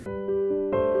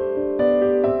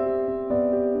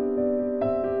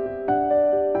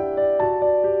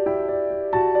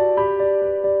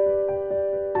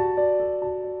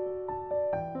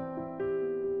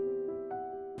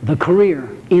The career.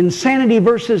 Insanity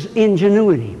versus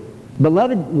ingenuity.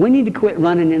 Beloved, we need to quit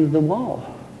running into the wall.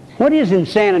 What is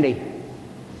insanity?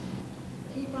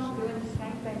 Keep on doing the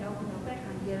same thing over and over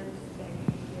and get a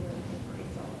different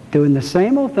result. Doing the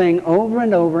same old thing over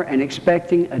and over and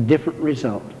expecting a different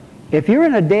result. If you're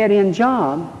in a dead-end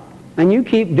job and you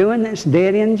keep doing this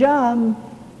dead-end job,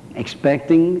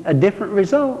 expecting a different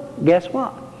result, guess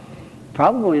what?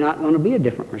 Probably not going to be a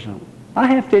different result. I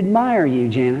have to admire you,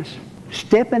 Janice.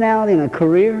 Stepping out in a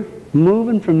career,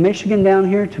 moving from Michigan down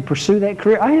here to pursue that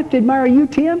career. I have to admire you,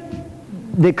 Tim.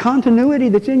 The continuity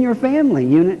that's in your family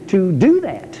unit to do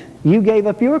that. You gave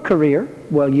up your career.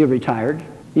 Well, you retired.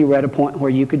 You were at a point where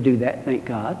you could do that, thank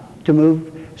God, to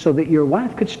move so that your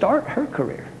wife could start her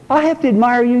career. I have to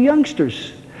admire you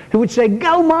youngsters who would say,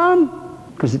 "Go, Mom,"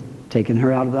 because it's taking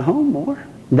her out of the home more.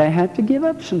 They had to give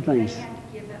up some things.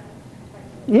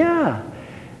 Yeah.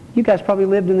 You guys probably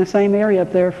lived in the same area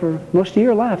up there for most of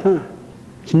your life, huh?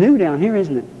 It's new down here,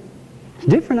 isn't it? It's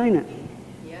different, ain't it?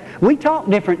 Yeah. We talk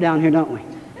different down here, don't we?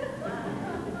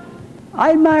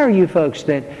 I admire you folks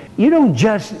that you don't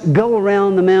just go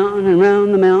around the mountain and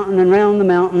round the mountain and round the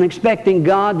mountain expecting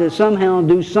God to somehow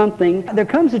do something. There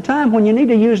comes a time when you need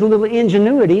to use a little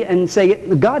ingenuity and say,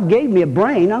 God gave me a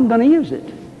brain, I'm going to use it.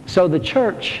 So the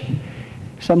church,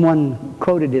 someone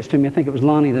quoted this to me, I think it was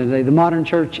Lonnie the other day, the modern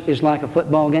church is like a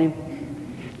football game.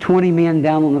 20 men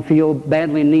down on the field,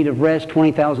 badly in need of rest,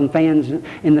 20,000 fans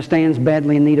in the stands,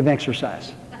 badly in need of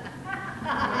exercise.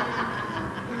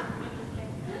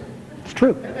 It's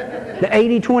true. The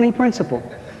 80-20 principle.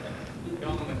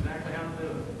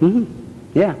 Mm-hmm.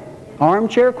 Yeah.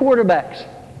 Armchair quarterbacks.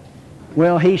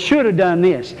 Well, he should have done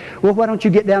this. Well, why don't you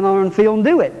get down on the field and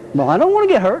do it? Well, I don't want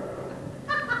to get hurt.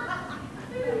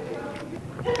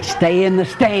 Stay in the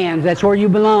stands. That's where you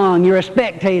belong. You're a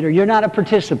spectator. You're not a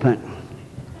participant.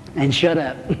 And shut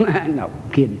up. No,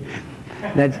 kidding.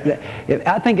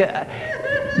 I think,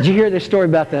 did you hear this story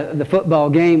about the football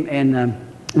game? And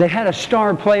they had a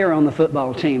star player on the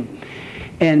football team.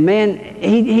 And man,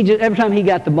 he just, every time he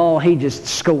got the ball, he just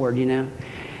scored, you know.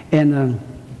 And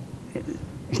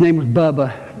his name was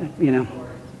Bubba, you know,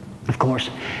 of course.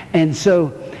 And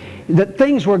so the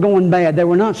things were going bad. They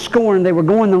were not scoring. They were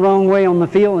going the wrong way on the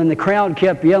field. And the crowd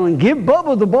kept yelling, "Give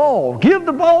Bubba the ball. Give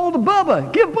the ball to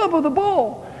Bubba. Give Bubba the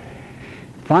ball."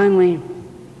 Finally,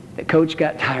 the coach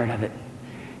got tired of it.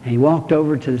 And he walked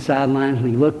over to the sidelines and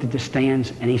he looked at the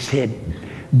stands and he said,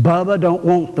 "Bubba don't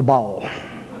want the ball."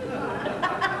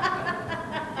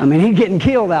 I mean, he's getting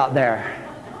killed out there.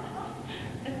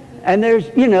 And there's,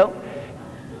 you know,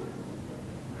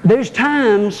 there's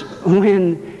times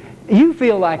when you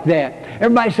feel like that.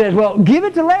 Everybody says, "Well, give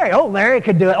it to Larry." "Oh, Larry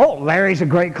could do it." "Oh, Larry's a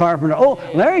great carpenter." "Oh,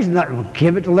 Larry's not." "Well,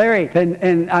 give it to Larry."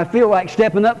 And I feel like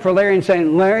stepping up for Larry and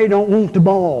saying, "Larry don't want the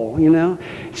ball," you know.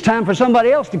 It's time for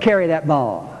somebody else to carry that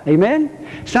ball. Amen?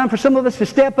 It's time for some of us to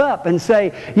step up and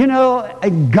say, you know,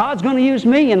 God's going to use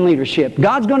me in leadership.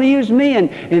 God's going to use me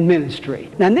in ministry.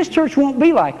 Now, this church won't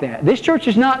be like that. This church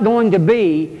is not going to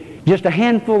be just a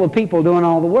handful of people doing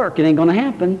all the work. It ain't going to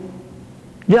happen.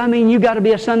 I mean, you got to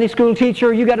be a Sunday school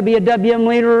teacher, you got to be a WM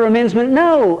leader or a men's minister.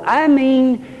 No, I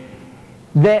mean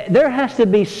that there has to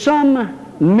be some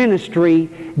ministry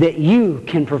that you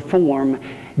can perform,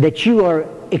 that you are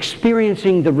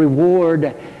experiencing the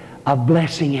reward of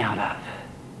blessing out of.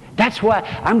 That's why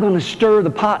I'm going to stir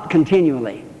the pot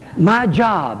continually. My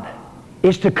job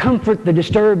is to comfort the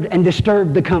disturbed and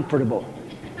disturb the comfortable.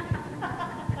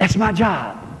 That's my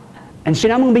job. And so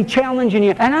I'm going to be challenging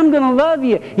you, and I'm going to love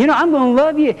you. You know, I'm going to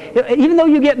love you. Even though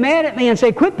you get mad at me and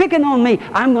say, "Quit picking on me,"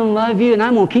 I'm going to love you, and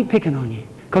I'm going to keep picking on you.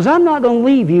 Because I'm not going to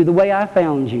leave you the way I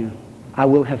found you. I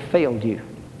will have failed you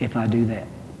if I do that.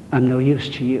 I'm no use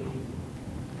to you.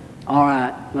 All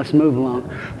right, let's move along.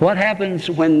 What happens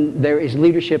when there is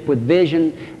leadership with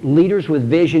vision? Leaders with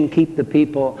vision keep the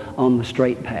people on the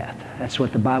straight path. That's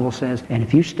what the Bible says. And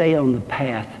if you stay on the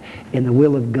path in the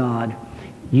will of God,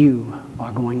 you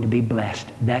are going to be blessed.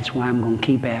 That's why I'm going to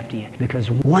keep after you. Because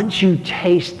once you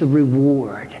taste the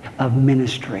reward of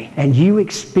ministry and you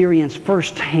experience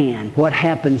firsthand what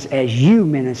happens as you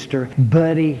minister,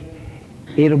 buddy,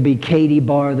 it'll be Katie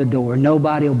bar the door.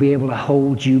 Nobody will be able to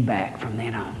hold you back from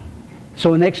then on.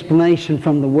 So an explanation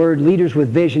from the word, leaders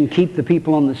with vision keep the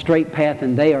people on the straight path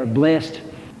and they are blessed.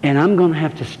 And I'm going to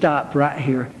have to stop right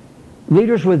here.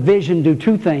 Leaders with vision do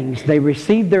two things. They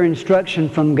receive their instruction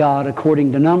from God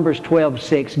according to Numbers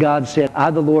 12:6. God said, "I,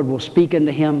 the Lord, will speak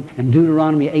unto him." And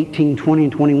Deuteronomy 18:20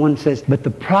 and 21 says, "But the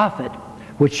prophet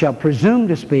which shall presume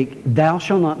to speak, thou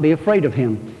shalt not be afraid of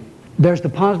him." There's the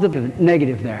positive and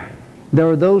negative there. There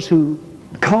are those who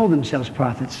call themselves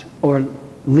prophets or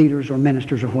leaders or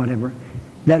ministers or whatever,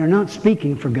 that are not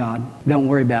speaking for God, don't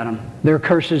worry about them. Their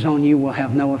curses on you will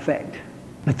have no effect.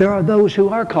 But there are those who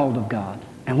are called of God.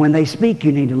 And when they speak,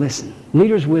 you need to listen.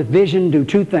 Leaders with vision do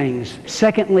two things.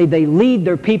 Secondly, they lead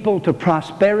their people to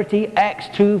prosperity, Acts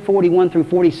 2:41 through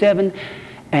 47,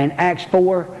 and Acts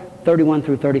 4:31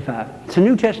 through 35. It's a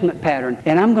New Testament pattern,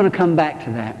 and I'm going to come back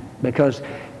to that because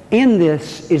in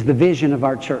this is the vision of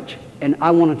our church, and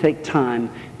I want to take time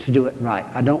to do it right.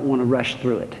 I don't want to rush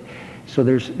through it. So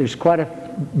there's quite a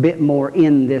bit more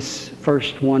in this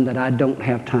first one that I don't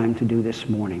have time to do this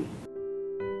morning.